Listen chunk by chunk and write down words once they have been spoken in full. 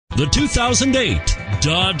The 2008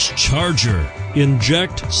 Dodge Charger.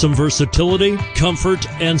 Inject some versatility, comfort,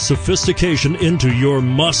 and sophistication into your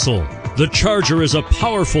muscle. The Charger is a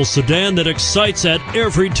powerful sedan that excites at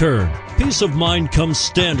every turn. Peace of mind comes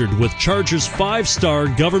standard with Charger's 5-star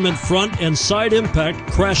government front and side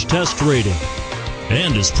impact crash test rating,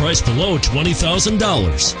 and is priced below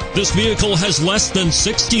 $20,000. This vehicle has less than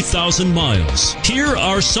 60,000 miles. Here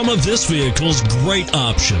are some of this vehicle's great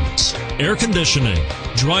options: air conditioning,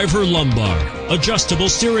 driver lumbar, adjustable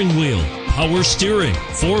steering wheel, power steering,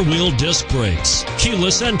 4-wheel disc brakes,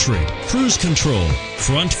 keyless entry, cruise control,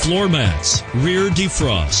 front floor mats, rear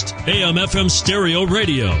defrost, AM/FM stereo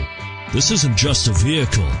radio. This isn't just a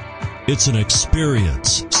vehicle, it's an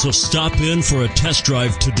experience. So stop in for a test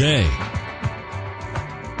drive today.